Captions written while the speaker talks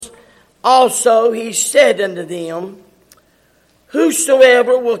Also he said unto them,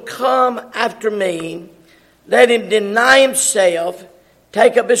 Whosoever will come after me, let him deny himself,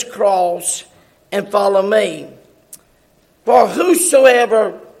 take up his cross, and follow me. For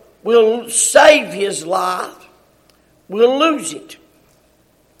whosoever will save his life will lose it.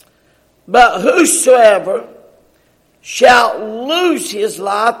 But whosoever shall lose his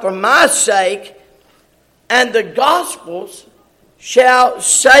life for my sake and the gospel's shall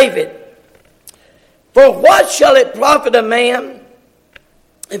save it. For what shall it profit a man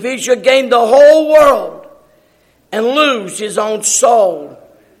if he shall gain the whole world and lose his own soul?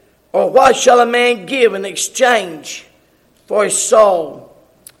 Or what shall a man give in exchange for his soul?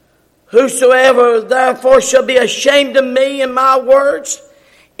 Whosoever therefore shall be ashamed of me and my words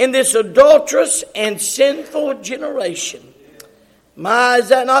in this adulterous and sinful generation. Is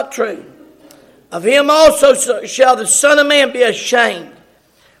that not true? Of him also shall the Son of Man be ashamed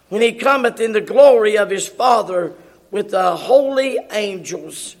when he cometh in the glory of his Father with the holy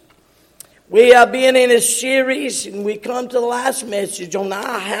angels. We have been in a series, and we come to the last message on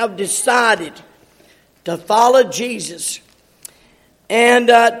I have decided to follow Jesus. And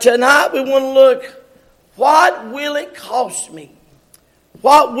tonight we want to look, what will it cost me?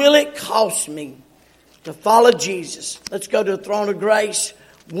 What will it cost me to follow Jesus? Let's go to the throne of grace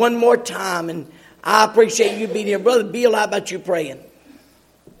one more time, and I appreciate you being here. Brother Bill, how about you praying?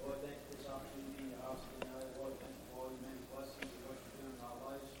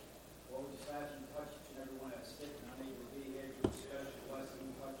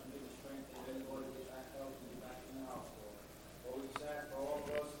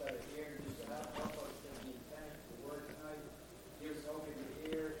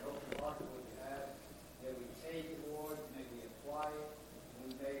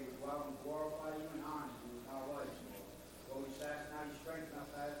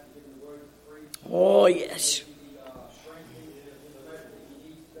 Oh, yes.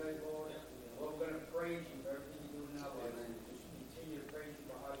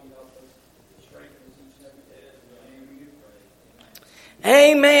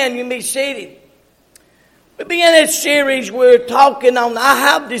 Amen. You may be seated. We begin this series. We're talking on I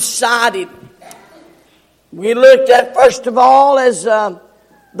have decided. We looked at, first of all, as the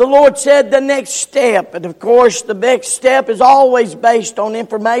Lord said, the next step. And of course, the next step is always based on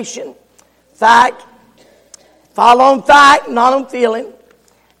information. Fact, follow on fact, not on feeling.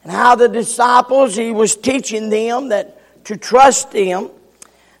 And how the disciples, he was teaching them that to trust him.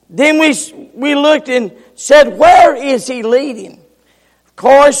 Then we looked and said, where is he leading? Of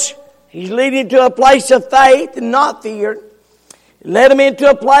course, he's leading to a place of faith and not fear. He led them into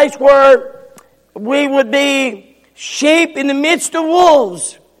a place where we would be sheep in the midst of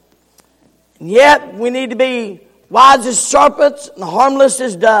wolves. And yet we need to be wise as serpents and harmless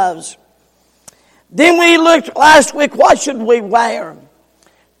as doves. Then we looked last week, what should we wear?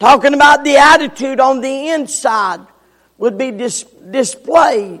 Talking about the attitude on the inside would be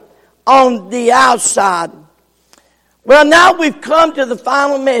displayed on the outside. Well, now we've come to the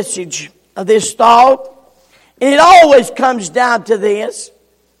final message of this thought. And it always comes down to this.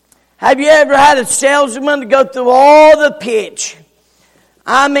 Have you ever had a salesman to go through all the pitch?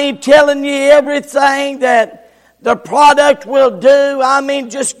 I mean, telling you everything that the product will do. I mean,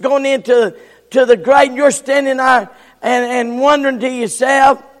 just going into the great, and you're standing there and wondering to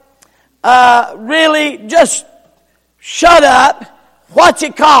yourself, really, just shut up. What's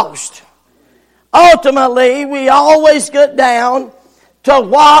it cost? Ultimately, we always get down to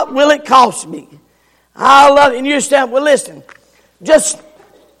what will it cost me? I love it. And you stand, well, listen, just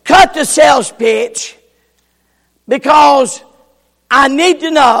cut the sales pitch because I need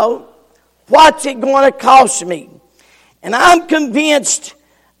to know what's it going to cost me. And I'm convinced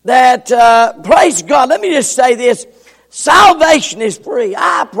that, praise God, let me just say this, salvation is free.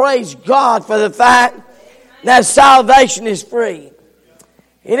 I praise God for the fact that salvation is free.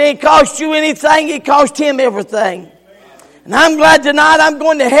 It didn't cost you anything, it cost him everything. And I'm glad tonight I'm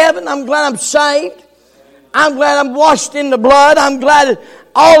going to heaven. I'm glad I'm saved. I'm glad I'm washed in the blood. I'm glad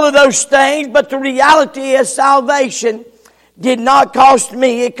all of those things. But the reality is salvation did not cost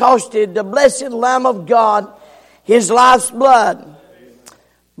me. It costed the blessed Lamb of God his life's blood.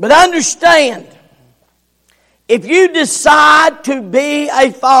 But understand, if you decide to be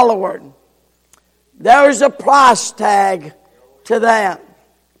a follower, there is a price tag to that.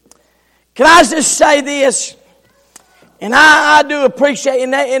 Can I just say this? And I do appreciate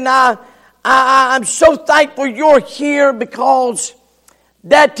it, and I'm so thankful you're here because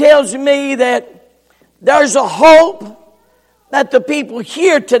that tells me that there's a hope that the people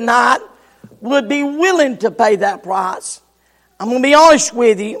here tonight would be willing to pay that price. I'm going to be honest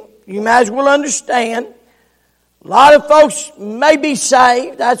with you. you might as well understand. A lot of folks may be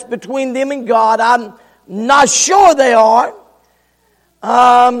saved. That's between them and God. I'm not sure they are.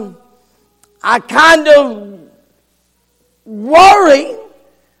 I kind of worry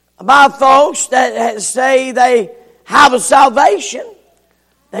about folks that say they have a salvation.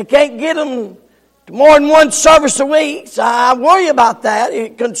 They can't get them to more than one service a week. So I worry about that.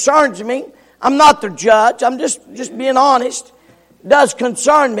 It concerns me. I'm not the judge. I'm just being honest. It does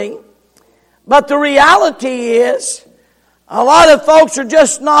concern me. But the reality is, a lot of folks are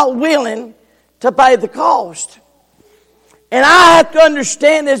just not willing to pay the cost. And I have to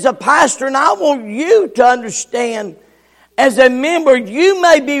understand as a pastor, and I want you to understand as a member, you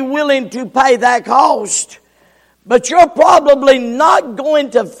may be willing to pay that cost, but you're probably not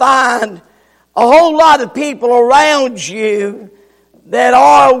going to find a whole lot of people around you that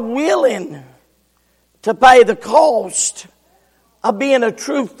are willing to pay the cost of being a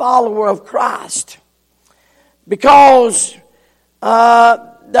true follower of Christ. Because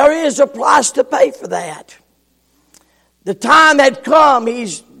there is a price to pay for that. The time had come.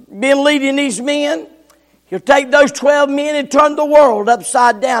 He's been leading these men. He'll take those 12 men and turn the world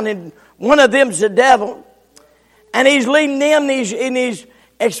upside down. And one of them's the devil. And he's leading them and he's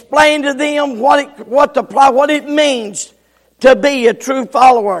explaining to them what it means to be a true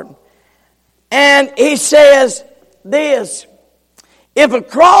follower. And he says this: if a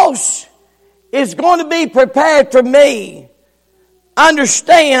cross is going to be prepared for me,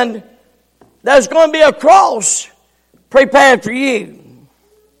 understand there's going to be a cross prepared for you.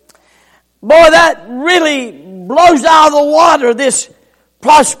 Boy, that really blows out of the water this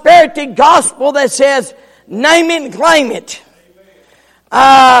prosperity gospel that says, name it and claim it.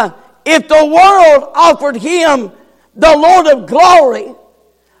 If the world offered him, the Lord of glory,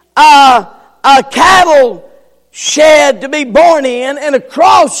 a cattle shed to be born in and a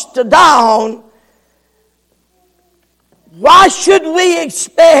cross to die on, why should we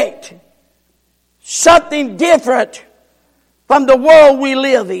expect something different from the world we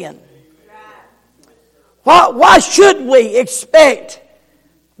live in? Why should we expect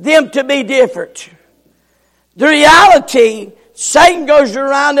them to be different? The reality, Satan goes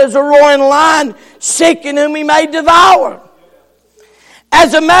around as a roaring lion, seeking whom he may devour.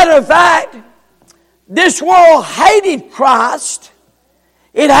 As a matter of fact, this world hated Christ.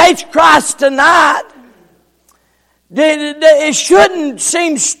 It hates Christ tonight. It shouldn't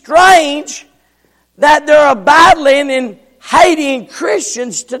seem strange that there are battling and hating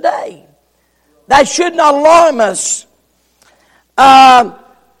Christians today. That should not alarm us.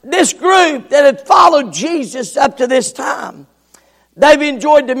 This group that had followed Jesus up to this time, they've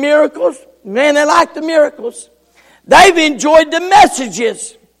enjoyed the miracles. Man, they like the miracles. They've enjoyed the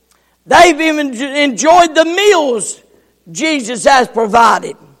messages. They've even enjoyed the meals Jesus has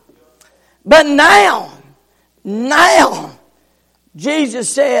provided. But now, Jesus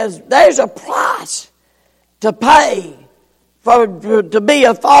says there's a price to pay to be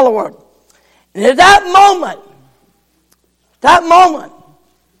a follower. And at that moment,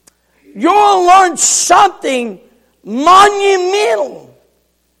 you'll learn something monumental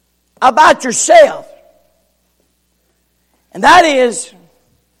about yourself. And that is,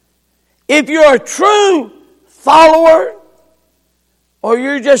 if you're a true follower or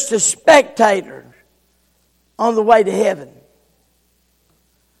you're just a spectator on the way to heaven.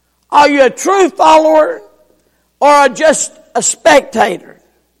 Are you a true follower or just a spectator?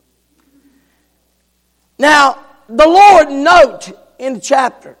 Now, the Lord note in the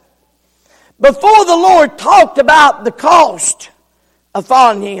chapter, before the Lord talked about the cost of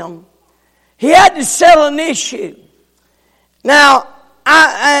following Him, He had to settle an issue. Now,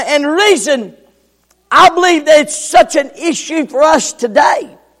 and the reason I believe that it's such an issue for us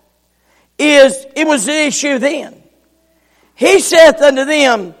today is it was an issue then. He saith unto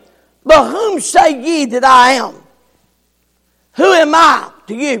them, but whom say ye that I am? Who am I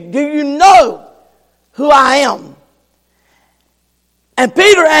to you? Do you know who I am? And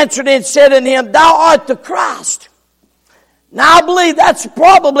Peter answered and said unto him, thou art the Christ. Now I believe that's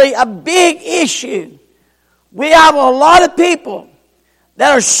probably a big issue. We have a lot of people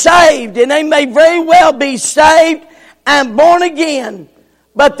that are saved, and they may very well be saved and born again,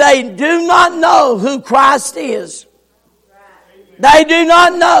 but they do not know who Christ is. They do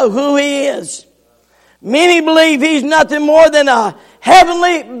not know who He is. Many believe He's nothing more than a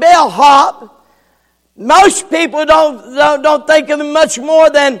heavenly bellhop. Most people don't think of Him much more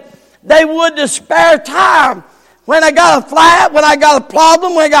than they would the spare tire. When I got a flat, when I got a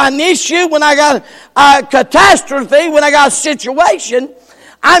problem, when I got an issue, when I got a catastrophe, when I got a situation,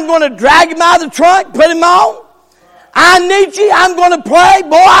 I'm going to drag Him out of the trunk, put Him on. I need you. I'm going to pray.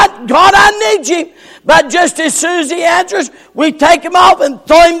 Boy, God, I need you. But just as soon as he answers, we take him off and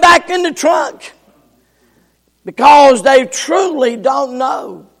throw him back in the trunk. Because they truly don't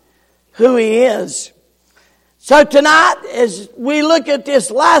know who he is. So tonight, as we look at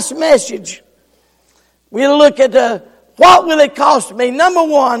this last message, we look at what will it cost me? Number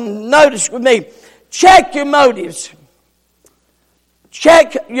one, notice with me, check your motives.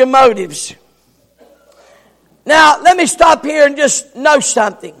 Check your motives. Now, let me stop here and just know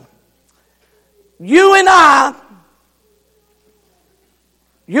something. You and I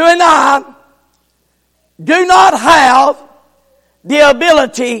do not have the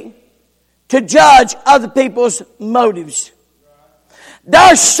ability to judge other people's motives.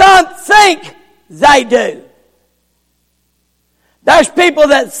 There's some think they do. There's people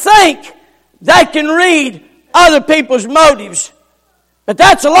that think they can read other people's motives. But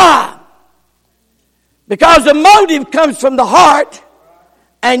that's a lie. Because the motive comes from the heart,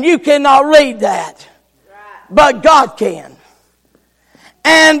 and you cannot read that. But God can.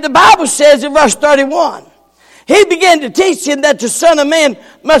 And the Bible says in verse 31, he began to teach him that the Son of Man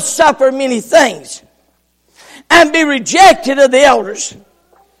must suffer many things, and be rejected of the elders,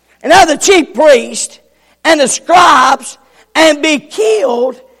 and of the chief priests, and the scribes, and be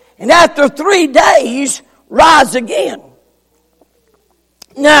killed, and after 3 days rise again.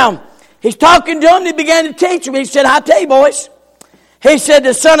 Now, he's talking to them. He began to teach them. He said, I tell you, boys. He said,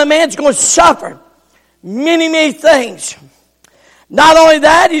 the Son of Man's going to suffer many, many things. Not only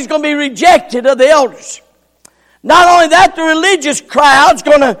that, he's going to be rejected of the elders. Not only that, the religious crowd's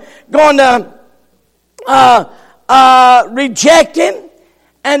going to reject him.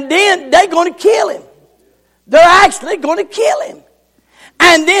 And then they're going to kill him. They're actually going to kill him.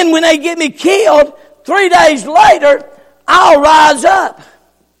 And then when they get me killed, 3 days later, I'll rise up.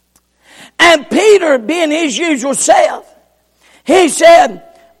 And Peter, being his usual self, he said,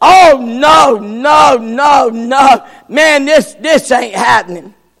 oh, no. Man, this ain't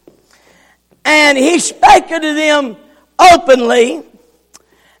happening. And he spake unto them openly.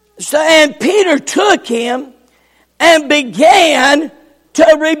 And Peter took him and began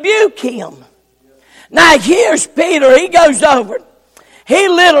to rebuke him. Now here's Peter. He goes over. He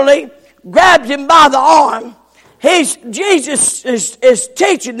literally grabs him by the arm. Jesus is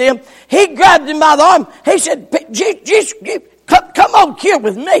teaching them. He grabbed him by the arm. He said, Jesus, come on here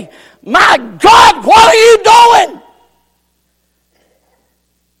with me. My God, what are you doing?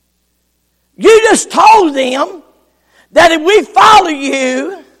 You just told them that if we follow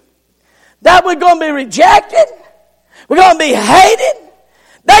you, that we're going to be rejected. We're going to be hated.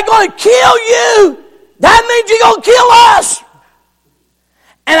 They're going to kill you. That means you're going to kill us.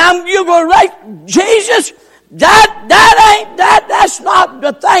 And you're going to raise Jesus. That's not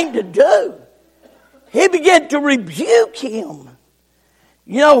the thing to do. He began to rebuke him.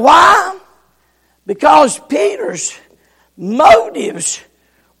 You know why? Because Peter's motives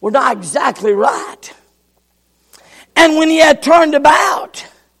were not exactly right. And when he had turned about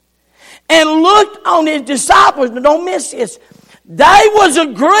and looked on his disciples, but don't miss this, they was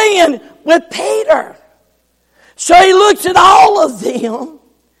agreeing with Peter. So he looks at all of them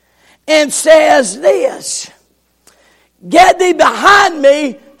and says this, get thee behind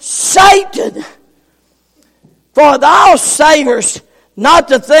me, Satan, for thou savest not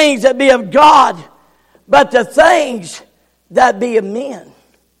the things that be of God, but the things that be of men.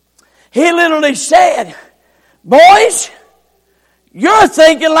 He literally said, boys, you're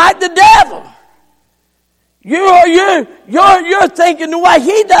thinking like the devil. You're thinking the way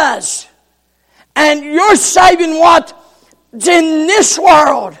he does. And you're saving what's in this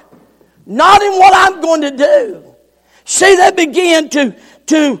world, not in what I'm going to do. See, they began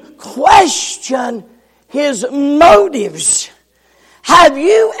to question his motives. Have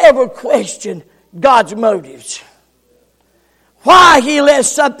you ever questioned God's motives? Why he let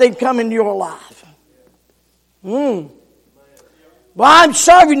something come into your life? Well, I'm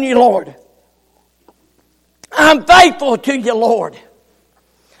serving you, Lord. I'm faithful to you, Lord.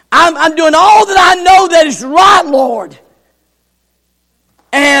 I'm doing all that I know that is right, Lord.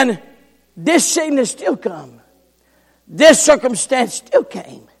 And this sickness still come. This circumstance still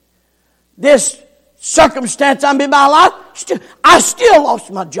came. This circumstance I'm in my life, I still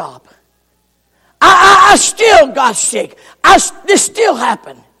lost my job. I still got sick. This still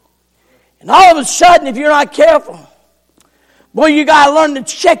happened. And all of a sudden, if you're not careful, boy, you got to learn to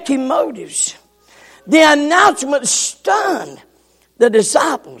check your motives. The announcement stunned the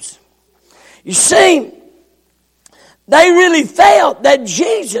disciples. You see, they really felt that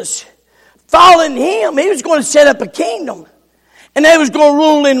Jesus, following him, he was going to set up a kingdom. And they was going to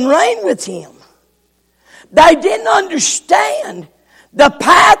rule and reign with him. They didn't understand the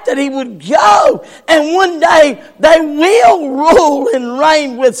path that he would go. And one day they will rule and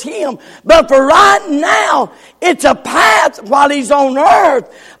reign with him. But for right now, it's a path while he's on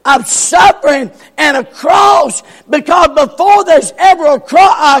earth of suffering and a cross. Because before there's ever a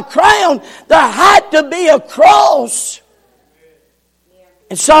crown, there had to be a cross.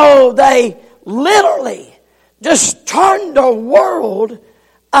 And so they literally just turned the world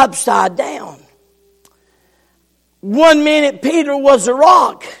upside down. 1 minute Peter was a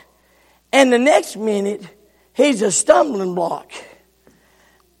rock, and the next minute he's a stumbling block.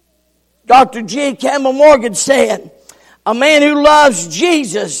 Dr. G. Campbell Morgan said, a man who loves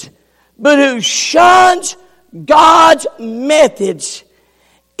Jesus but who shuns God's methods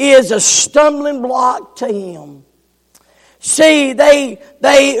is a stumbling block to him. See, they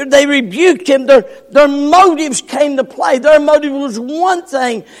rebuked him. Their motives came to play. Their motive was one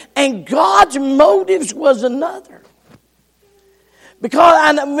thing, and God's motives was another.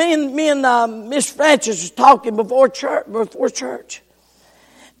 Because me and Miss Francis was talking before church,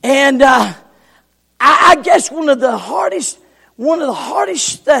 and I guess one of the hardest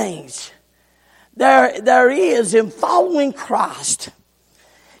things there is in following Christ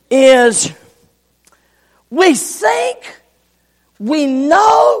is we think we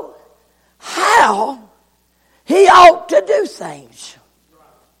know how he ought to do things.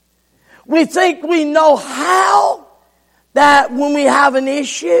 We think we know how that when we have an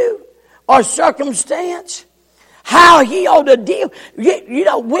issue or circumstance, how he ought to deal. You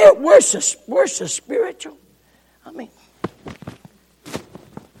know, we're so spiritual. I mean,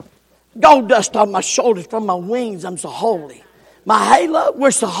 gold dust on my shoulders from my wings, I'm so holy. My halo,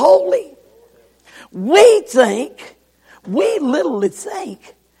 we're so holy. We literally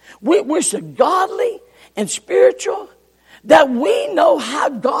think, we're so godly and spiritual that we know how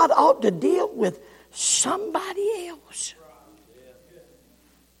God ought to deal with somebody else.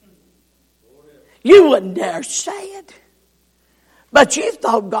 You wouldn't dare say it. But you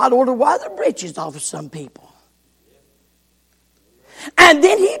thought God ought to wear the britches off of some people. And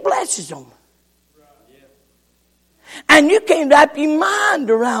then he blesses them. And you can't wrap your mind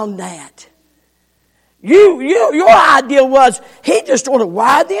around that. Your idea was he just ought to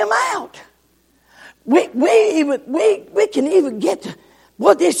wear them out. We can even get to,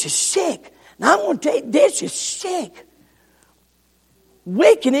 well, this is sick. Now I'm going to tell you, this is sick.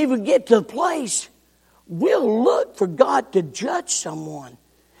 We can even get to the place we'll look for God to judge someone.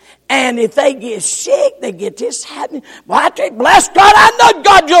 And if they get sick, they get this happening. Well, I tell you, bless God, I know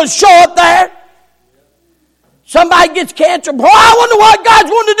God's going to show up there. Somebody gets cancer. Boy, I wonder what God's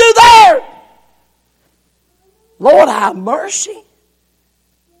going to do there. Lord, have mercy.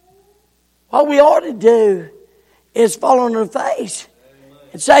 What we ought to do is fall on our face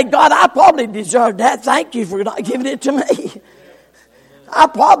and say, God, I probably deserve that. Thank you for not giving it to me. I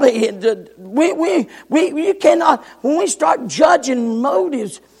probably, you cannot, when we start judging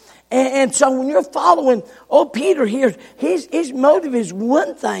motives, and so when you're following, Peter here, his motive is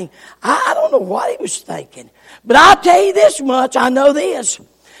one thing. I don't know what he was thinking. But I'll tell you this much, I know this.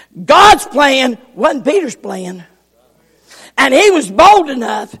 God's plan wasn't Peter's plan. And he was bold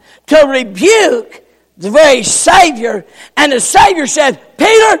enough to rebuke the very Savior. And the Savior said,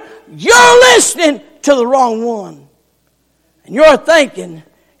 Peter, you're listening to the wrong one. And you're thinking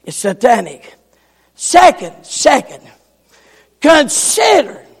it's satanic. Second,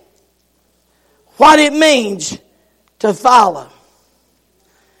 consider what it means to follow.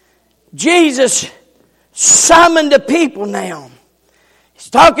 Jesus summoned the people now. He's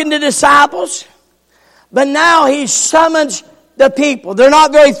talking to disciples, but now he summons the people. They're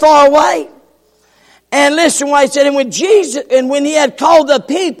not very far away. And listen what he said. And when he had called the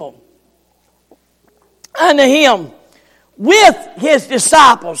people unto him with his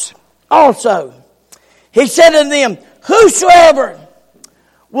disciples also, he said unto them, whosoever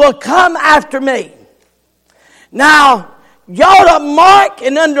will come after me. Now, you ought to mark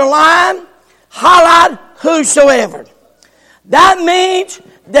and underline, highlight whosoever. That means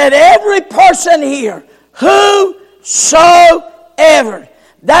that every person here, whosoever,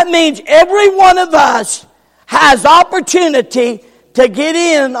 that means every one of us has opportunity to get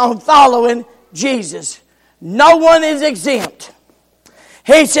in on following Jesus. No one is exempt.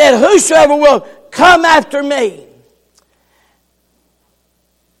 He said, whosoever will come after me.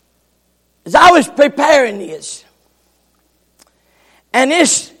 As I was preparing this, and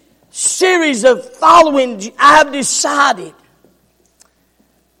this series of following, I have decided,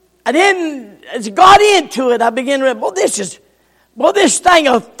 as I got into it, I began to realize, this thing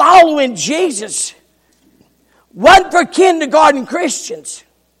of following Jesus wasn't for kindergarten Christians.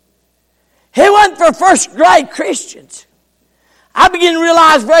 He wasn't for first grade Christians. I began to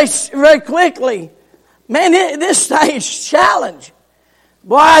realize very, very quickly, man, this thing is a challenge.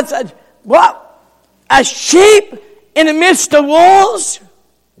 Boy, I said, what? A sheep in the midst of wolves?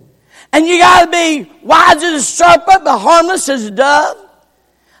 And you got to be wise as a serpent, but harmless as a dove?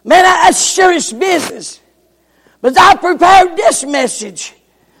 Man, that's serious business. But as I prepared this message,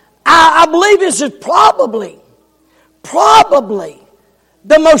 I believe this is probably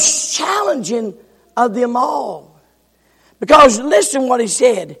the most challenging of them all. Because listen what he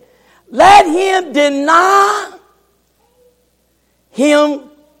said. Let him deny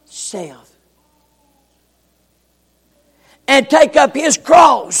himself and take up his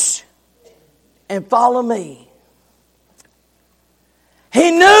cross and follow me.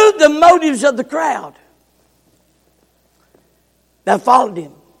 He knew the motives of the crowd that followed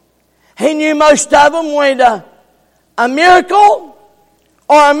him. He knew most of them wanted a miracle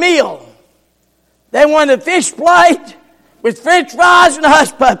or a meal. They wanted a fish plate with French fries and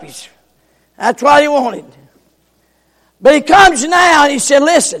hush puppies. That's what he wanted. But he comes now and he said,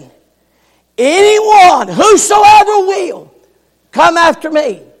 listen, anyone, whosoever will, come after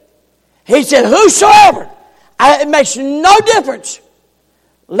me. He said, whosoever. It makes no difference.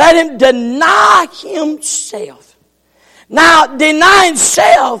 Let him deny himself. Now, denying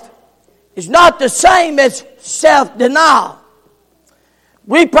self is not the same as self-denial.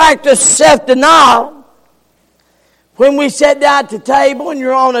 We practice self-denial when we sit down at the table and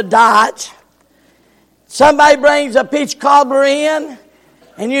you're on a diet. Somebody brings a peach cobbler in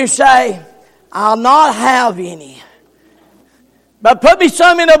and you say, I'll not have any. But put me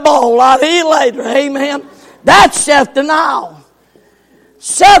some in a bowl. I'll eat later. Amen. That's self-denial.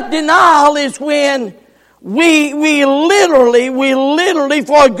 Self-denial is when we literally,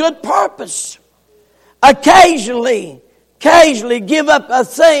 for a good purpose, occasionally give up a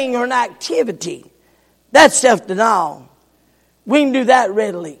thing or an activity. That's self-denial. We can do that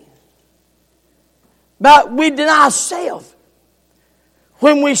readily. But we deny self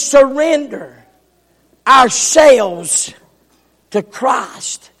when we surrender ourselves to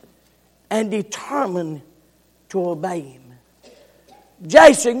Christ and determine to obey Him.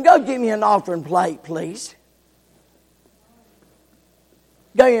 Jason, go give me an offering plate, please.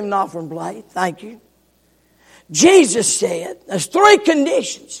 Go give him an offering plate. Thank you. Jesus said, there's 3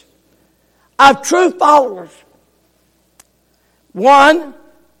 conditions of true followers. 1,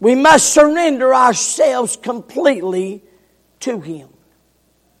 we must surrender ourselves completely to Him.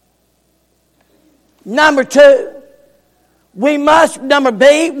 Number B, we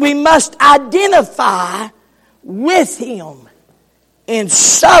must identify with Him in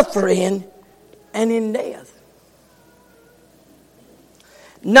suffering and in death.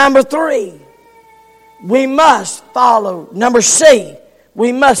 Number 3, we must follow. Number C,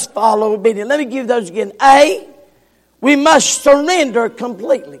 we must follow obedience. Let me give those again. A, we must surrender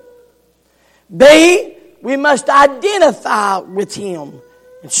completely. B, we must identify with Him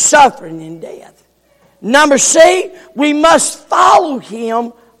in suffering and death. Number C, we must follow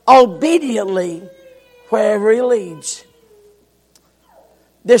Him obediently wherever He leads.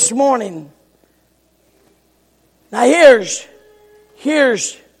 This morning, now here's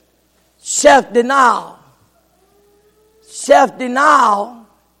self-denial. Self-denial,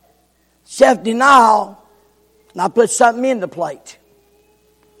 and I put something in the plate.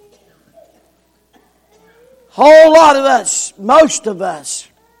 Whole lot of us, most of us,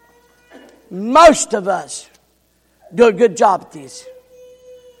 do a good job at this.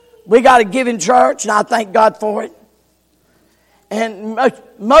 We got a giving church, and I thank God for it. And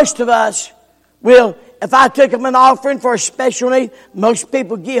most of us will, if I took them an offering for a special need, most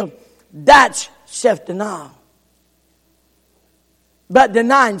people give. That's self-denial. But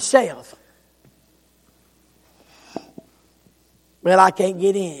denying self, well, I can't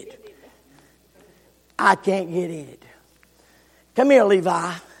get in it. I can't get in it. Come here,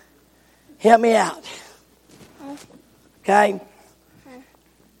 Levi. Help me out. Okay?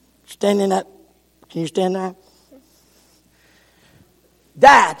 Stand in that. Can you stand there?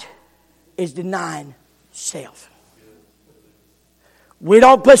 That is denying self. We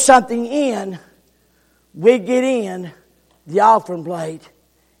don't put something in. We get in the offering plate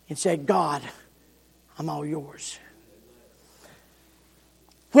and say, God, I'm all yours.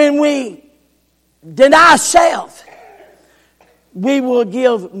 When we deny self, we will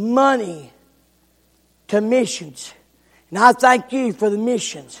give money to missions. And I thank you for the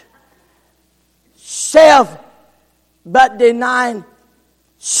missions. Self, but denying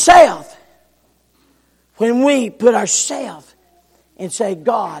self. When we put ourselves and say,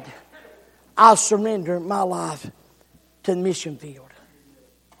 God, I'll surrender my life to the mission field.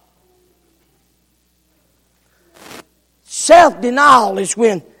 Self-denial is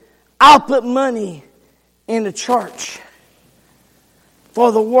when I'll put money in the church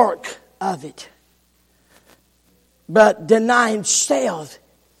for the work of it. But denying self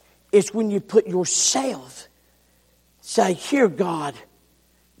is when you put yourself, say, here, God,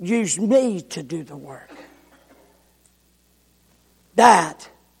 use me to do the work. That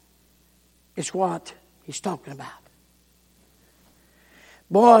is what he's talking about.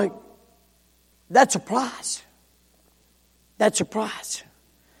 Boy, that's a prize. That's a prize.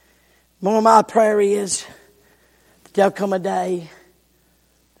 More my prayer is that there'll come a day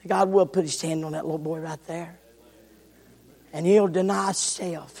that God will put his hand on that little boy right there. And he'll deny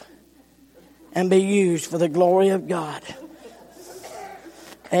self and be used for the glory of God.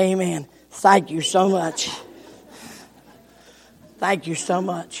 Amen. Thank you so much. Thank you so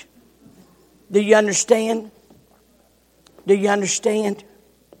much. Do you understand? Do you understand?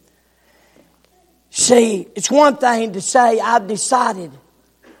 See, it's one thing to say, I've decided.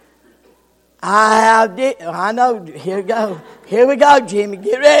 I know. Here we go. Here we go, Jimmy.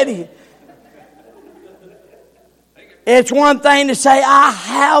 Get ready. It's one thing to say, I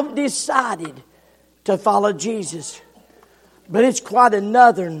have decided to follow Jesus. But it's quite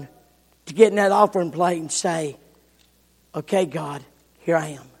another to get in that offering plate and say, okay, God, here I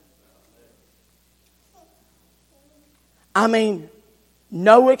am. I mean,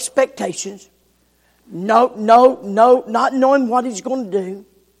 no expectations. No, not knowing what he's going to do.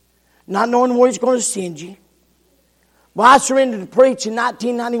 Not knowing where he's going to send you. Well, I surrendered to preach in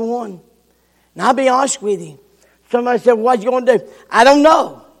 1991. And I'll be honest with you. Somebody said, what are you going to do? I don't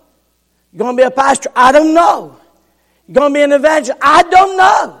know. You're going to be a pastor? I don't know. You're going to be an evangelist? I don't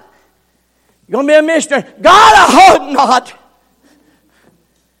know. You're going to be a missionary? God, I hope not.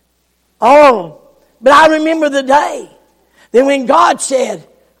 Oh, but I remember the day that when God said,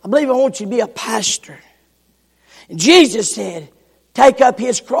 I believe I want you to be a pastor. And Jesus said, take up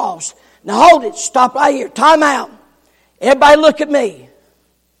his cross. Now hold it. Stop right here. Time out. Everybody look at me.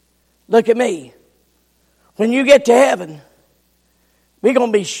 Look at me. When you get to heaven, we're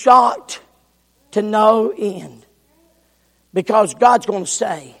going to be shocked to no end. Because God's going to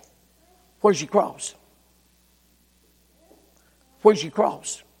say, where's your cross? Where's your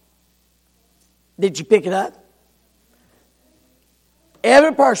cross? Did you pick it up?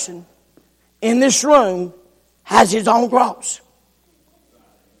 Every person in this room has his own cross.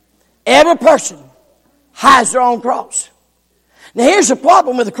 Every person has their own cross. Now here's the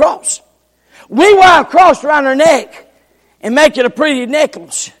problem with the cross. We wear a cross around our neck and make it a pretty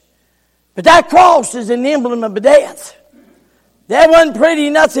necklace. But that cross is an emblem of death. There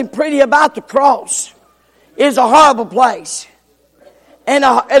wasn't nothing pretty about the cross. It's a horrible place. And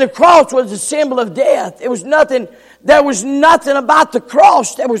the cross was a symbol of death. There was nothing about the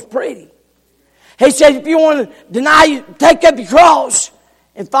cross that was pretty. He said, if you want to deny, take up your cross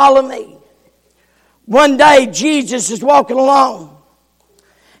and follow me. One day, Jesus is walking along.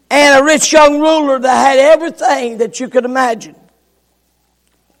 And a rich young ruler that had everything that you could imagine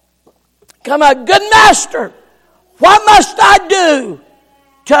come out, good master, what must I do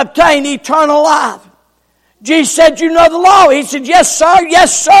to obtain eternal life? Jesus said, you know the law. He said, yes, sir.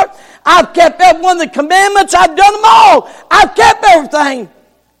 Yes, sir. I've kept every one of the commandments. I've done them all. I've kept everything.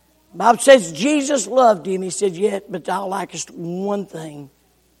 The Bible says Jesus loved him. He said, yeah, but thou lackest one thing.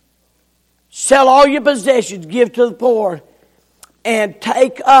 Sell all your possessions, give to the poor, and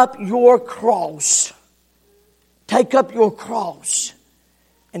take up your cross. Take up your cross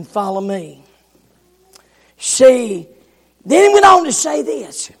and follow me. See, then he went on to say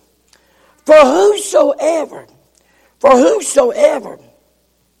this. For whosoever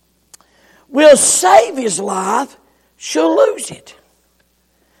will save his life shall lose it.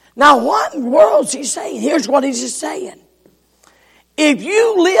 Now, what in the world is he saying? Here's what he's saying. If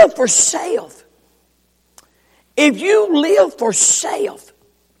you live for self,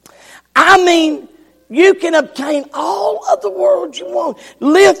 I mean, you can obtain all of the world you want.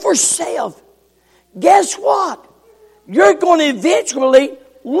 Live for self. Guess what? You're going to eventually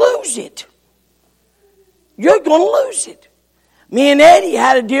lose it. You're going to lose it. Me and Eddie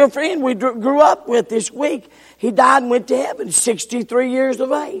had a dear friend we grew up with this week. He died and went to heaven, 63 years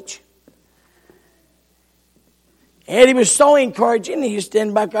of age. Eddie was so encouraging. He was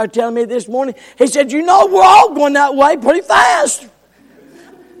standing back there telling me this morning. He said, you know, we're all going that way pretty fast.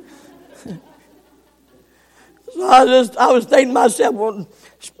 So I was thinking to myself, well,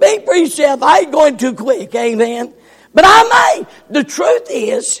 speak for yourself. I ain't going too quick, amen. But I may. The truth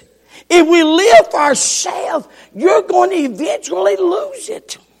is, if we live for ourselves, you're going to eventually lose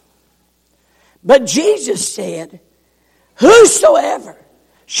it. But Jesus said, whosoever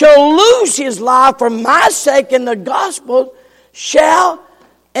shall lose his life for my sake, and the gospel shall,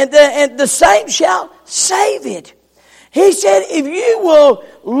 and the same shall save it. He said, if you will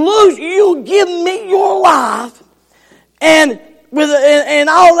lose, you'll give me your life, and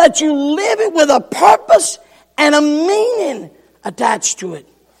I'll let you live it with a purpose and a meaning attached to it.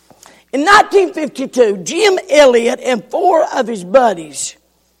 In 1952, Jim Elliot and 4 of his buddies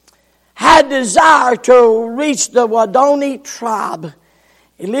had desire to reach the Waodani tribe.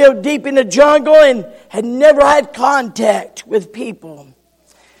 He lived deep in the jungle and had never had contact with people.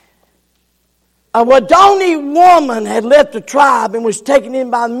 A Waodani woman had left the tribe and was taken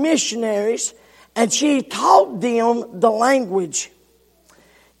in by missionaries, and she taught them the language.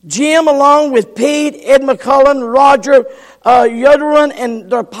 Jim, along with Pete, Ed McCullen, Roger Yoderin, and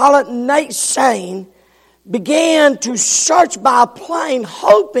their pilot Nate Sane, began to search by plane,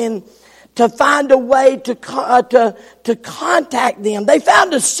 hoping to find a way to contact them. They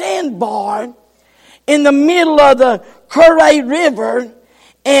found a sandbar in the middle of the Kure River,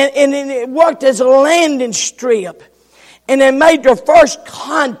 and it worked as a landing strip. And they made their first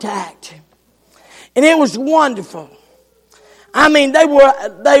contact. And it was wonderful. I mean, they were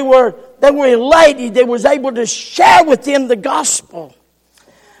elated. They was able to share with them the gospel.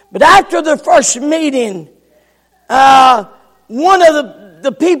 But after the first meeting, one of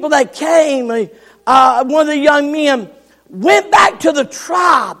the people that came, one of the young men, went back to the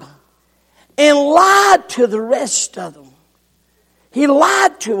tribe and lied to the rest of them. He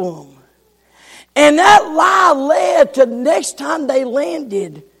lied to them. And that lie led to the next time they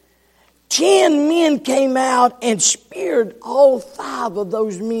landed, 10 men came out and speared all 5 of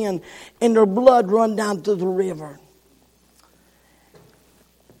those men, and their blood run down to the river.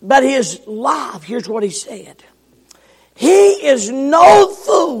 But his life, here's what he said. He is no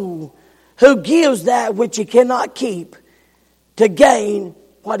fool who gives that which he cannot keep to gain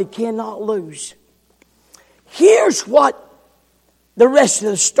what he cannot lose. Here's what the rest of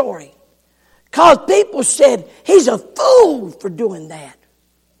the story. Because people said, he's a fool for doing that.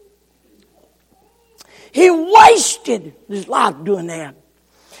 He wasted his life doing that.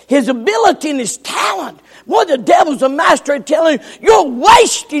 His ability and his talent. Boy, the devil's a master at telling you, you're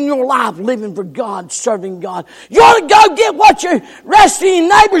wasting your life living for God, serving God. You ought to go get what your rest of your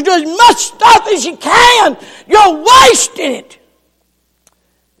neighbors do, as much stuff as you can. You're wasting it.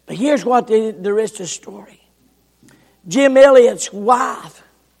 But here's what the rest of the story. Jim Elliot's wife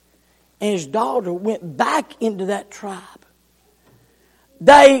and his daughter went back into that tribe.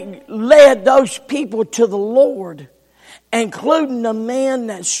 They led those people to the Lord, including the man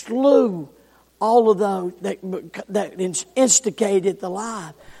that slew all of those that instigated the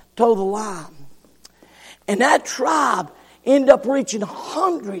lie, told the lie. And that tribe ended up reaching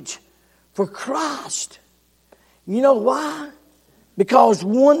hundreds for Christ. You know why? Because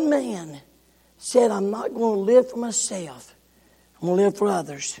one man said, I'm not going to live for myself. I'm going to live for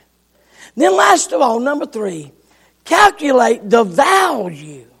others. Then last of all, number 3, calculate the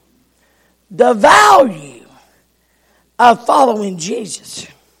value of following Jesus.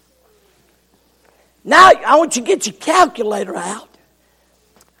 Now, I want you to get your calculator out.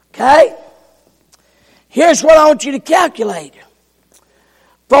 Okay? Here's what I want you to calculate.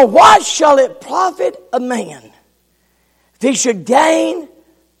 For what shall it profit a man if he should gain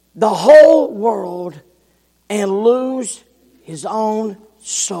the whole world and lose his own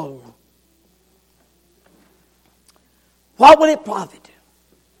soul? What would it profit?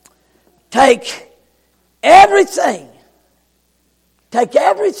 Take everything.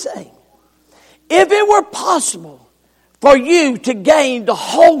 If it were possible for you to gain the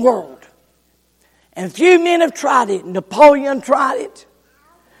whole world, and few men have tried it. Napoleon tried it.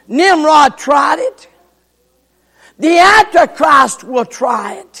 Nimrod tried it. The Antichrist will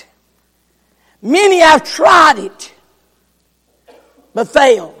try it. Many have tried it, but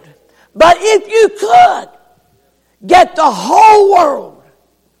failed. But if you could get the whole world,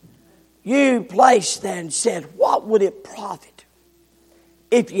 you placed there and said, what would it profit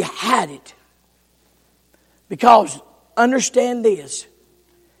if you had it? Because understand this,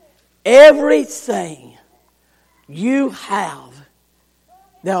 everything you have,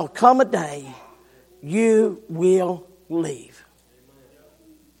 there'll come a day you will leave.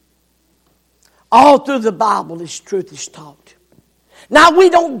 All through the Bible, this truth is taught. Now we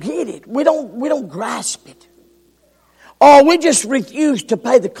don't get it. We don't grasp it. Or we just refuse to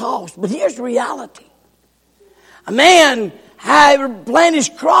pay the cost. But here's the reality. A man had planted his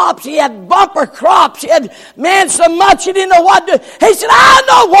crops. He had bumper crops. He had, so much he didn't know what to do. He said, I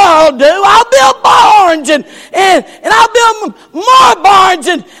know what I'll do. I'll build barns and I'll build more barns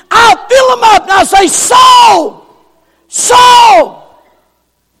and I'll fill them up. And I'll say, sow.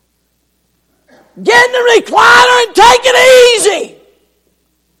 Get in the recliner and take it easy.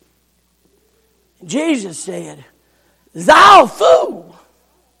 Jesus said, thou fool,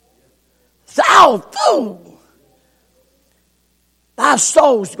 thou fool, thy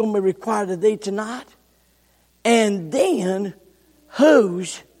soul's going to be required of thee tonight. And then,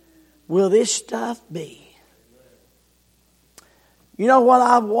 whose will this stuff be? You know what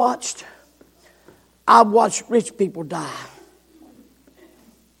I've watched? I've watched rich people die.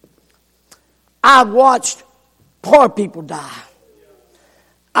 I've watched poor people die.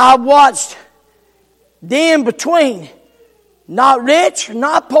 I've watched the in between, not rich,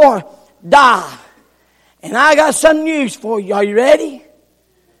 not poor, die. And I got some news for you. Are you ready?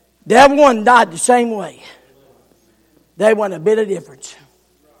 Everyone died the same way. There wasn't a bit of difference.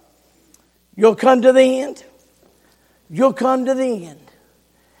 You'll come to the end. You'll come to the end.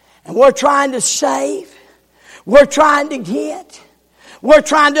 And we're trying to save. We're trying to get. We're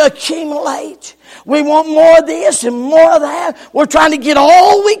trying to accumulate. We want more of this and more of that. We're trying to get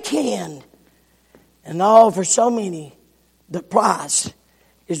all we can. And all for so many, the price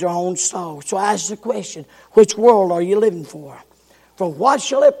is their own soul. So I ask the question, which world are you living for? For what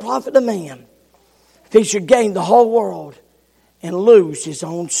shall it profit a man if he should gain the whole world and lose his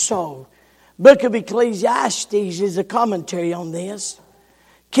own soul? Book of Ecclesiastes is a commentary on this.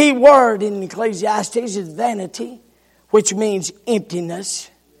 Key word in Ecclesiastes is vanity, which means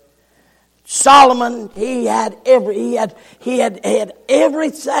emptiness. Solomon, he had everything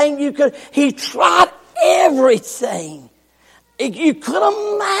you could. He tried everything you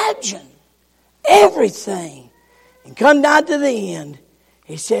could imagine, everything, and come down to the end.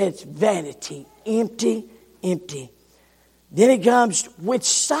 He said it's vanity, empty, empty. Then it comes, which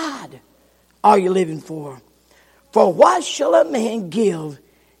side are you living for? For what shall a man give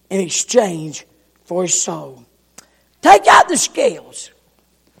in exchange for his soul? Take out the scales.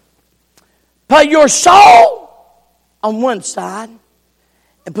 Put your soul on one side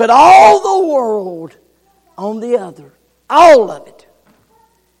and put all the world on the other. All of it.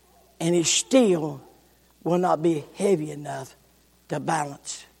 And it still will not be heavy enough to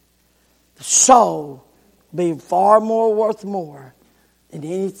balance. The soul will be far more worth more than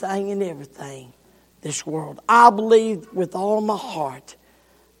anything and everything this world. I believe with all my heart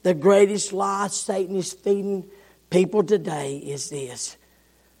the greatest lie Satan is feeding people today is this.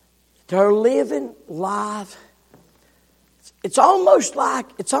 They're living life. It's almost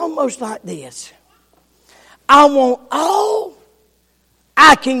like this. I want all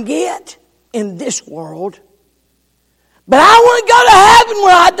I can get in this world, but I want to go to heaven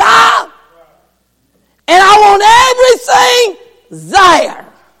when I die, and I want everything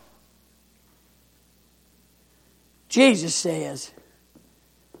there. Jesus says,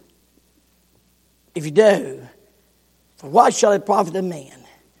 if you do, for what shall it profit a man?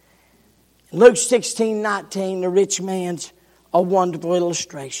 In Luke 16:19, the rich man's a wonderful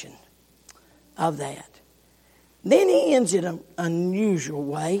illustration of that. Then he ends in an unusual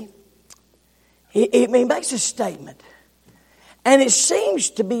way. He makes a statement. And it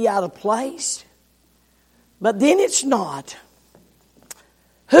seems to be out of place, but then it's not.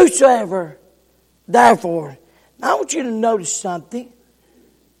 Whosoever, therefore, now I want you to notice something.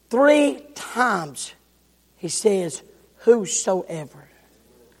 3 times he says, whosoever.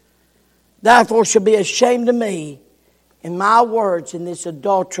 Therefore shall be ashamed of me in my words in this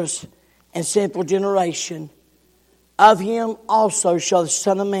adulterous and sinful generation. Of him also shall the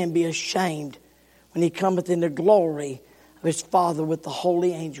Son of Man be ashamed when he cometh in the glory of his Father with the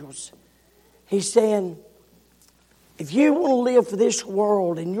holy angels. He's saying, if you want to live for this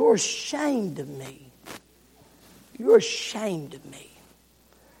world and you're ashamed of me, you're ashamed of me.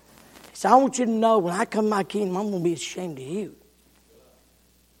 So I want you to know when I come to my kingdom, I'm going to be ashamed of you.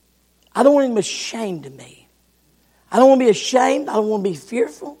 I don't want him ashamed of me. I don't want to be ashamed. I don't want to be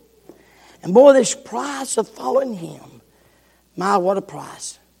fearful. And boy, this price of following him, my, what a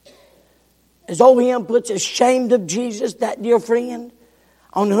price. As old hymn puts, ashamed of Jesus, that dear friend,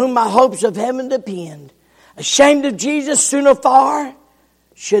 on whom my hopes of heaven depend. Ashamed of Jesus, soon or far,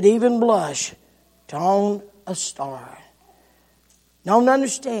 should even blush to own a star. Don't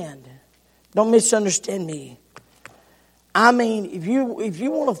understand. Don't misunderstand me. I mean, if you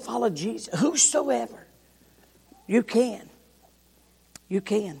want to follow Jesus, whosoever, you can. You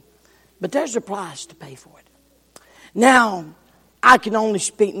can. But there's a price to pay for it. Now, I can only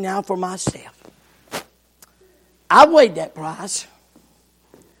speak now for myself. I weighed that price.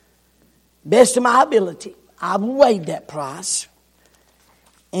 Best of my ability, I've weighed that price.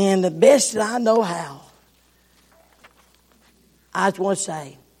 And the best that I know how, I just want to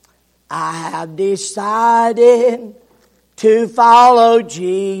say, I have decided to follow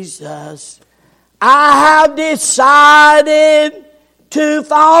Jesus. I have decided to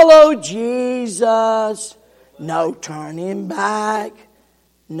follow Jesus. No turning back.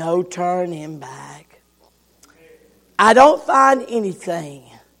 No turning back. I don't find anything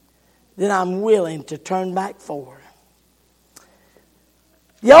that I'm willing to turn back for.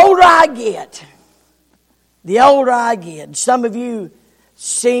 The older I get, some of you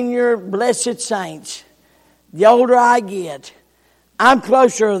senior blessed saints, the older I get, I'm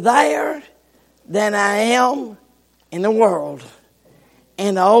closer there than I am in the world.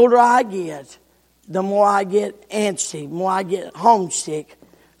 And the older I get, the more I get antsy, the more I get homesick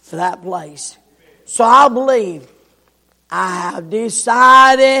for that place. So I believe I have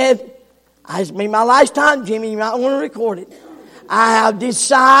decided, it's been my lifetime, Jimmy, you might want to record it. I have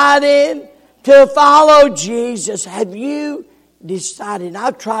decided to follow Jesus. Have you decided?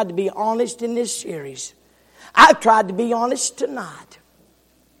 I've tried to be honest in this series. I've tried to be honest tonight.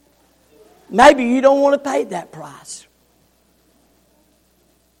 Maybe you don't want to pay that price.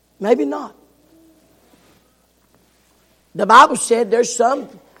 Maybe not. The Bible said there's some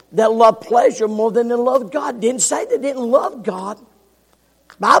that love pleasure more than they love God. Didn't say they didn't love God.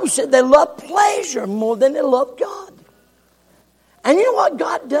 The Bible said they love pleasure more than they love God. And you know what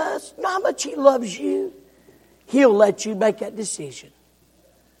God does? You know how much He loves you? He'll let you make that decision.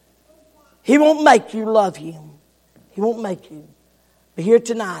 He won't make you love Him. He won't make you. But here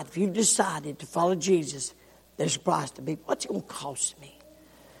tonight, if you've decided to follow Jesus, there's a price to be. What's it going to cost me?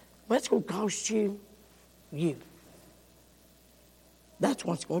 What's it going to cost you? You. That's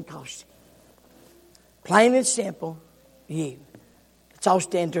what's going to cost you. Plain and simple, you. Let's all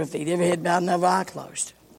stand to our feet. Every head bowed and every eye closed.